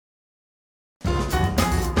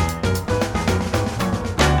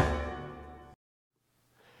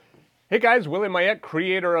Hey guys, Willie Mayette,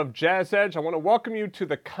 creator of Jazz Edge. I want to welcome you to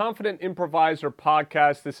the Confident Improviser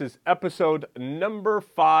podcast. This is episode number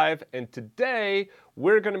 5, and today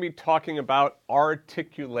we're going to be talking about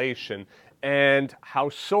articulation and how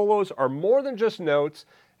solos are more than just notes,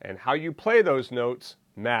 and how you play those notes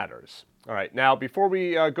matters. All right, now before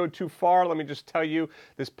we go too far, let me just tell you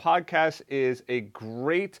this podcast is a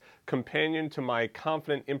great companion to my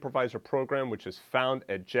Confident Improviser program, which is found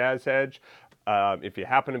at Jazz Edge. If you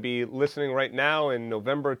happen to be listening right now in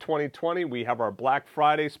November 2020, we have our Black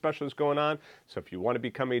Friday specials going on. So if you want to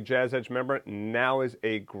become a Jazz Edge member, now is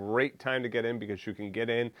a great time to get in because you can get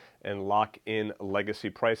in and lock in legacy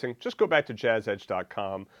pricing. Just go back to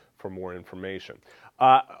jazzedge.com for more information.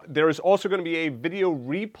 There is also going to be a video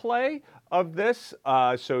replay of this,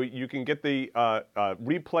 so you can get the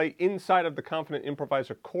replay inside of the Confident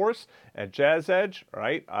Improviser course at Jazz Edge,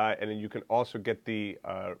 right? And then you can also get the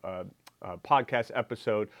podcast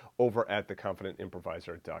episode over at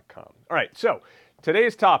theconfidentimproviser.com. All right, so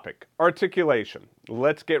today's topic, articulation.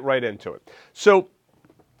 Let's get right into it. So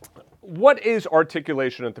what is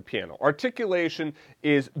articulation at the piano? Articulation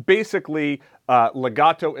is basically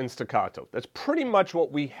legato and staccato. That's pretty much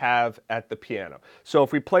what we have at the piano. So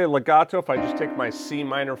if we play legato, if I just take my C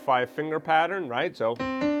minor 5-finger pattern, right? So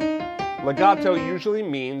legato usually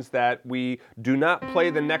means that we do not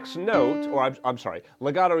play the next note, or I'm sorry,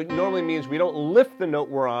 legato normally means we don't lift the note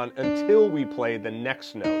we're on until we play the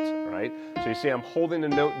next note, right? So you see I'm holding the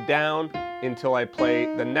note down until I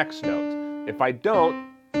play the next note. If I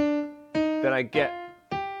don't, then I get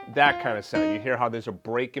that kind of sound. You hear how there's a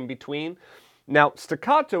break in between? Now,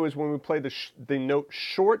 staccato is when we play the note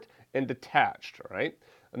short and detached, right?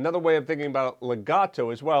 Another way of thinking about legato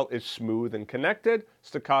as well is smooth and connected.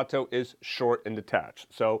 Staccato is short and detached.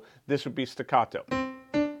 So this would be staccato.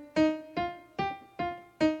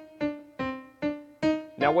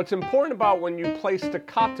 Now what's important about when you play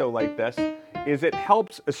staccato like this is it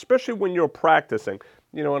helps, especially when you're practicing.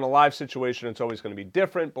 You know, in a live situation it's always going to be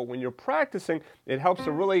different, but when you're practicing, it helps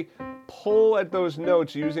to really pull at those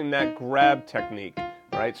notes using that grab technique,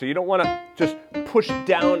 right? So you don't want to just push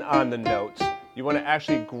down on the notes. You want to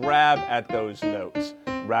actually grab at those notes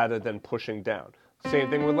rather than pushing down. Same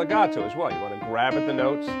thing with legato as well. You want to grab at the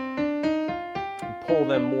notes and pull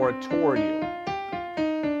them more toward you.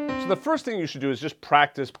 So the first thing you should do is just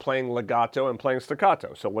practice playing legato and playing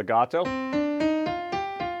staccato. So legato,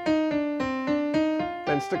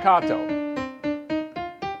 then staccato.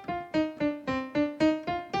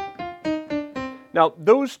 Now,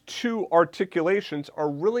 those two articulations are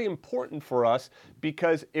really important for us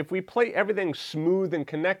because if we play everything smooth and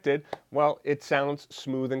connected, well, it sounds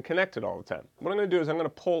smooth and connected all the time. What I'm going to do is I'm going to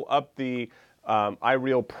pull up the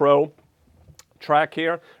iReal Pro track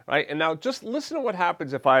here, right? And now just listen to what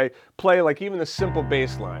happens if I play like even the simple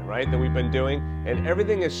bass line, right, that we've been doing, and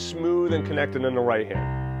everything is smooth and connected in the right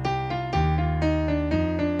hand.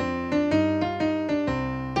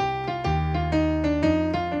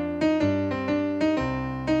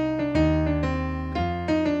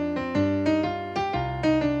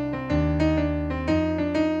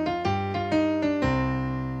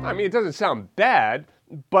 I mean, it doesn't sound bad,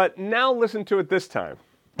 but now listen to it this time.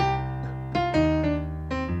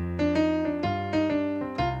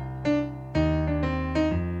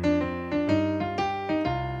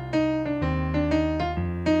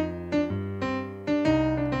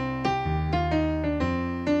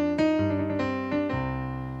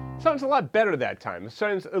 Sounds a lot better that time. It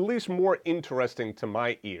sounds at least more interesting to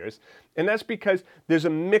my ears, and that's because there's a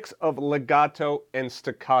mix of legato and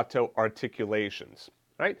staccato articulations.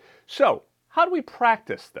 Right? So, how do we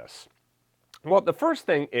practice this? Well, the first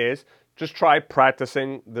thing is just try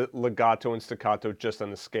practicing the legato and staccato just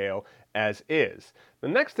on the scale as is. The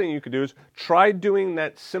next thing you could do is try doing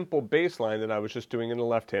that simple bass line that I was just doing in the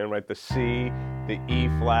left hand, right? The C, the E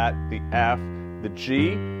flat, the F, the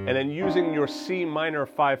G, and then using your C minor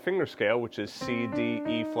 5-finger scale, which is C, D,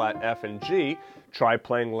 E flat, F, and G, try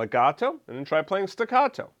playing legato and then try playing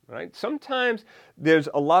staccato, right? Sometimes there's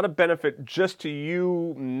a lot of benefit just to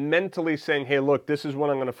you mentally saying, hey, look, this is what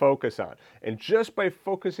I'm going to focus on. And just by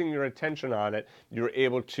focusing your attention on it, you're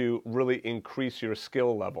able to really increase your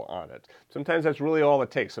skill level on it. Sometimes that's really all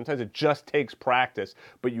it takes. Sometimes it just takes practice,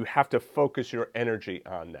 but you have to focus your energy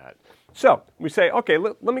on that. So we say, okay,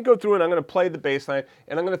 let me go through and I'm going to play the bass line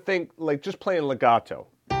and I'm going to think like just playing legato.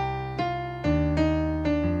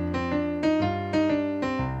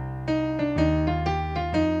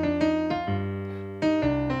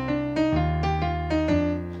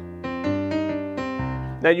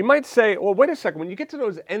 Now you might say, well, wait a second, when you get to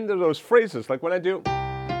those end of those phrases, like when I do,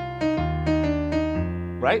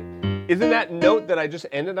 right? Isn't that note that I just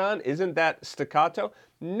ended on, isn't that staccato?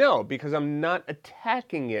 No, because I'm not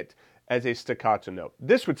attacking it as a staccato note.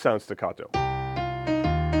 This would sound staccato.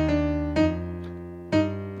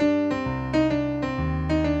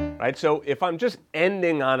 Right, so if I'm just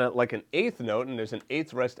ending on it like an eighth note and there's an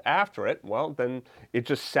eighth rest after it, well, then it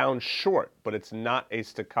just sounds short, but it's not a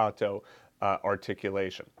staccato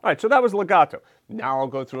articulation. All right, so that was legato. Now I'll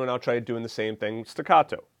go through and I'll try doing the same thing,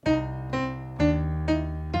 staccato.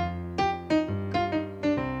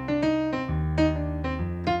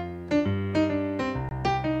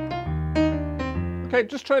 Okay,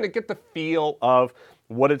 just trying to get the feel of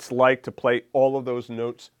what it's like to play all of those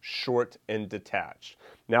notes short and detached.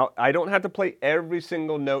 Now, I don't have to play every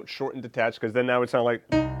single note short and detached, because then that would sound like...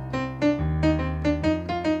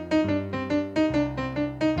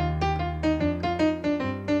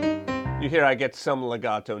 You hear I get some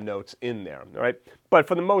legato notes in there, all right? But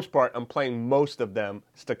for the most part, I'm playing most of them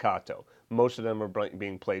staccato. Most of them are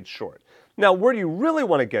being played short. Now, where you really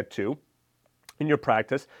want to get to in your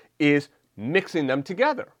practice is mixing them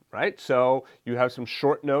together, right? So you have some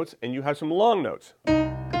short notes and you have some long notes.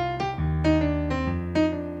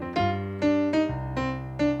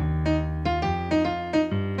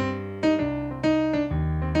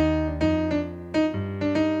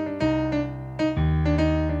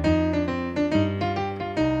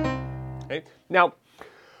 Okay? Now,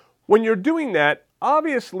 when you're doing that,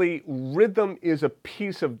 obviously rhythm is a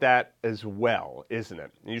piece of that as well, isn't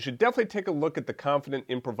it? And you should definitely take a look at the Confident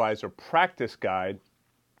Improviser practice guide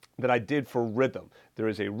that I did for rhythm. There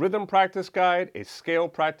is a rhythm practice guide, a scale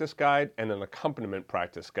practice guide, and an accompaniment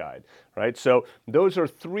practice guide, right? So those are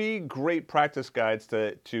three great practice guides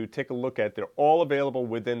to take a look at. They're all available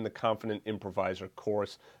within the Confident Improviser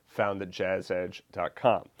course found at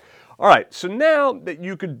jazzedge.com. All right, so now that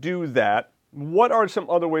you could do that, what are some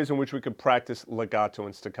other ways in which we could practice legato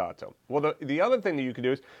and staccato? Well, the other thing that you could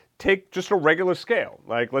do is take just a regular scale.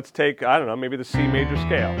 Like, let's take, I don't know, maybe the C major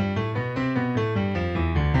scale.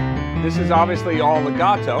 This is obviously all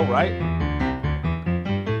legato, right?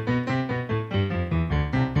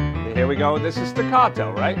 And here we go, this is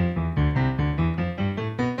staccato, right?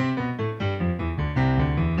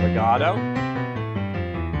 Legato,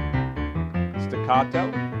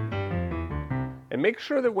 staccato. And make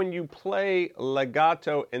sure that when you play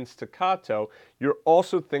legato and staccato, you're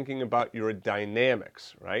also thinking about your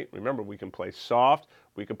dynamics, right? Remember, we can play soft,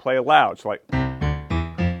 we can play loud. So like...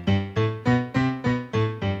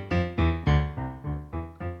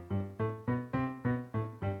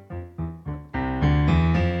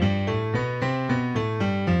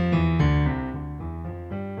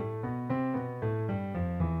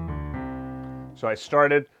 So I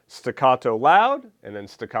started staccato loud, and then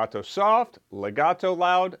staccato soft, legato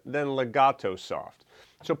loud, then legato soft.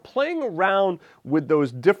 So playing around with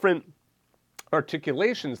those different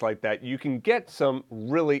articulations like that, you can get some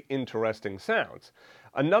really interesting sounds.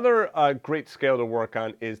 Another great scale to work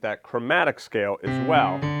on is that chromatic scale as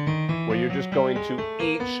well, where you're just going to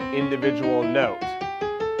each individual note,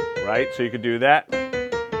 right? So you could do that.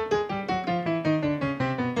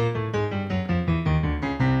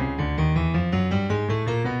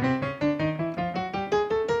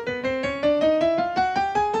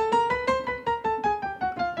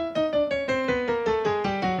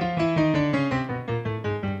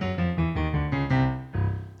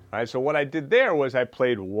 Right, so what I did there was I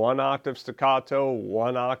played one octave staccato,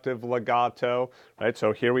 one octave legato, right?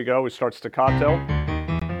 So here we go, we start staccato,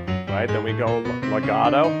 right? Then we go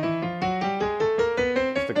legato,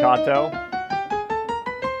 staccato,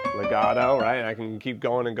 legato, right? And I can keep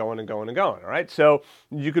going and going and going and going, all right? So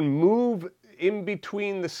you can move in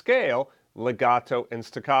between the scale, legato and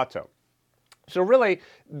staccato. So really,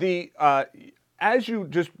 as you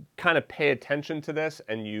just kind of pay attention to this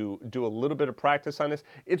and you do a little bit of practice on this,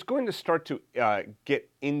 it's going to start to get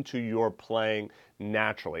into your playing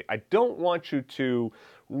naturally. I don't want you to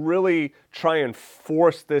really try and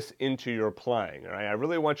force this into your playing. All right? I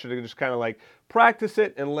really want you to just kind of like practice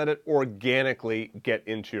it and let it organically get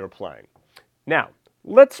into your playing. Now,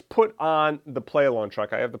 let's put on the play-along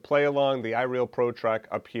track. I have the play-along, the iReal Pro track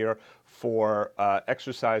up here for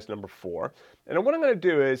exercise number 4. And what I'm going to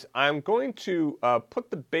do is I'm going to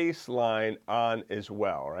put the bass line on as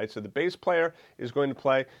well, right? So the bass player is going to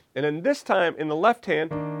play, and then this time in the left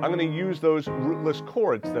hand, I'm going to use those rootless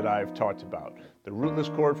chords that I've talked about. The rootless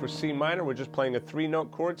chord for C minor, we're just playing a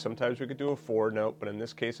 3-note chord. Sometimes we could do a 4-note, but in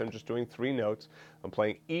this case, I'm just doing 3 notes. I'm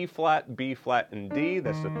playing E flat, B flat, and D.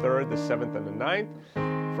 That's the 3rd, the 7th, and the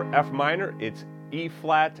 9th. For F minor, it's E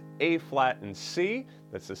flat, A flat, and C.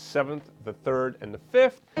 That's the 7th, the 3rd, and the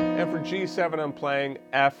 5th. And for G7, I'm playing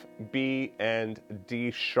F, B, and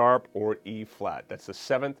D sharp or E flat. That's the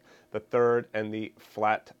 7th, the 3rd, and the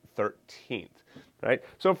flat 13th. Right?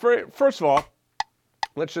 So first of all,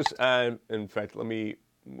 let's just, in fact, let me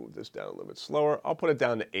move this down a little bit slower. I'll put it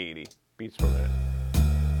down to 80 beats per minute.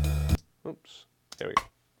 Oops. There we go.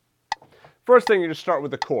 First thing, you just start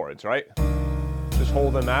with the chords, right? Just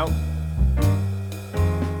hold them out.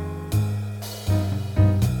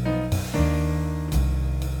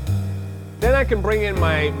 Then I can bring in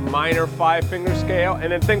my minor 5-finger scale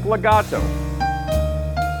and then think legato.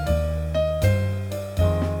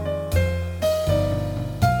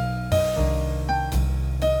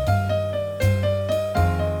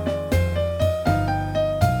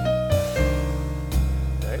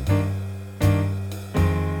 Okay.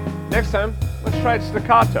 Next time, let's try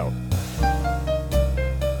staccato.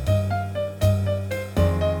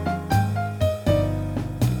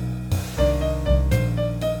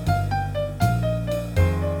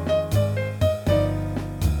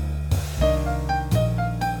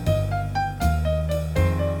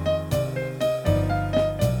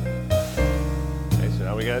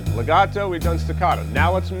 We got legato, we've done staccato.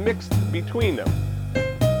 Now let's mix between them.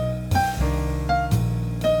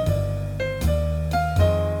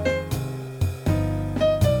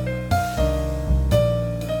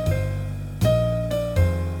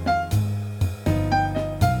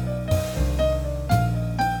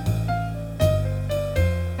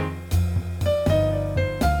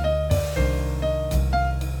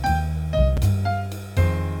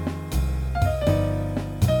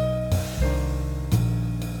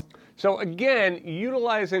 So again,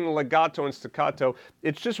 utilizing legato and staccato,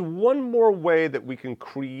 it's just one more way that we can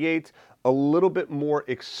create a little bit more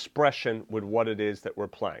expression with what it is that we're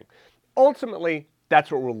playing. Ultimately, that's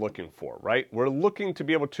what we're looking for, right? We're looking to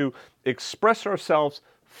be able to express ourselves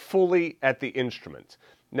fully at the instrument.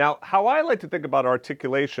 Now, how I like to think about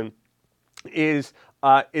articulation is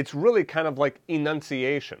it's really kind of like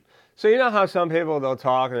enunciation. So you know how some people, they'll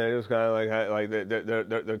talk and they just kind of like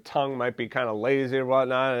their tongue might be kind of lazy or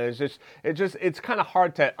whatnot, and it's kind of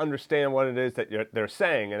hard to understand what it is that they're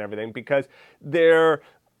saying and everything, because their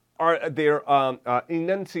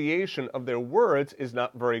enunciation of their words is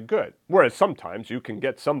not very good. Whereas sometimes you can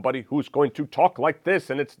get somebody who's going to talk like this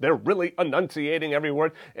and they're really enunciating every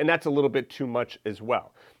word, and that's a little bit too much as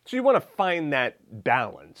well. So you want to find that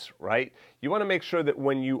balance, right? You want to make sure that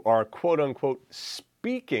when you are quote unquote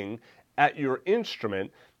speaking at your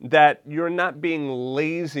instrument, that you're not being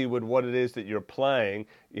lazy with what it is that you're playing,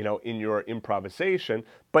 you know, in your improvisation,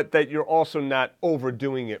 but that you're also not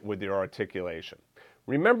overdoing it with your articulation.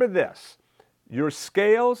 Remember this, your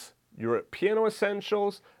scales, your piano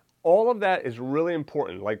essentials, all of that is really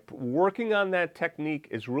important. Like working on that technique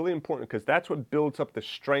is really important, because that's what builds up the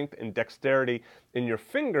strength and dexterity in your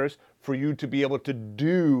fingers for you to be able to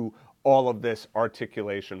do all of this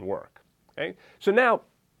articulation work. Okay? So now,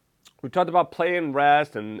 we talked about play and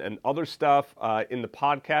rest and other stuff in the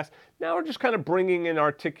podcast. Now we're just kind of bringing in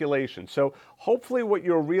articulation. So hopefully what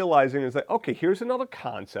you're realizing is that, okay, here's another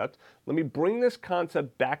concept. Let me bring this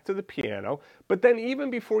concept back to the piano. But then even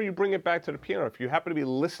before you bring it back to the piano, if you happen to be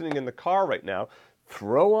listening in the car right now,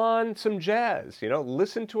 throw on some jazz, you know,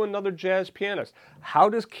 listen to another jazz pianist. How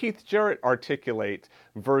does Keith Jarrett articulate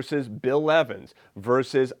versus Bill Evans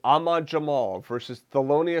versus Ahmad Jamal versus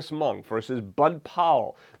Thelonious Monk versus Bud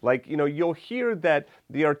Powell? Like, you know, you'll hear that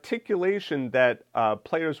the articulation that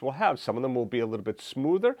players will have, some of them will be a little bit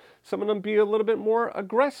smoother, some of them be a little bit more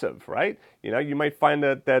aggressive, right? You know, you might find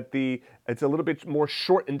that it's a little bit more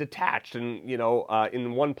short and detached, and you know,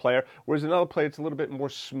 in one player, whereas another player it's a little bit more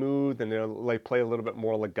smooth, and they play a little bit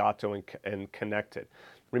more legato and connected.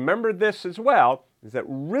 Remember this as well, is that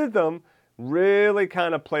rhythm really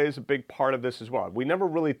kind of plays a big part of this as well. We never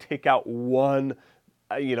really take out one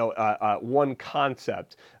one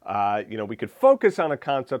concept. You know, we could focus on a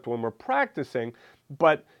concept when we're practicing,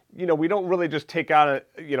 but you know, we don't really just take out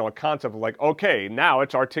a concept of like, okay, now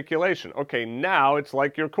it's articulation. Okay, now it's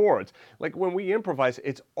like your chords. Like when we improvise,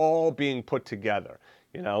 it's all being put together.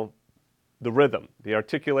 You know, the rhythm, the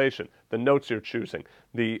articulation, the notes you're choosing,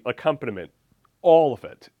 the accompaniment, all of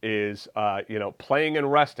it is, playing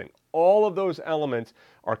and resting. All of those elements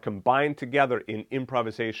are combined together in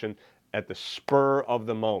improvisation at the spur of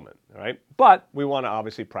the moment, all right? But we want to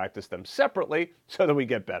obviously practice them separately so that we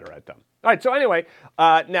get better at them. All right, so anyway,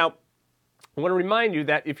 now I want to remind you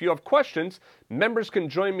that if you have questions, members can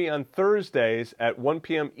join me on Thursdays at 1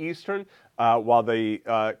 p.m. Eastern while the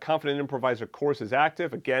Confident Improviser course is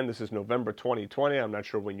active. Again, this is November 2020. I'm not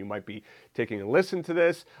sure when you might be taking a listen to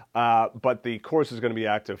this, but the course is going to be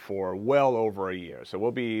active for well over a year. So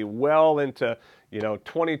we'll be well into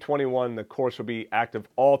 2021. The course will be active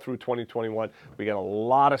all through 2021. We got a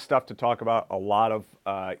lot of stuff to talk about, a lot of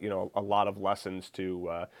lessons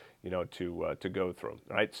to go through.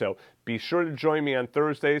 All right, so be sure to join me on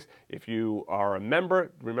Thursdays. If you are a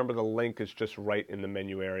member, remember the link is just right in the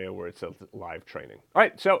menu area where it says live training. All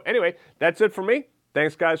right, so anyway, that's it for me.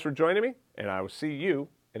 Thanks, guys, for joining me, and I will see you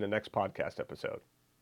in the next podcast episode.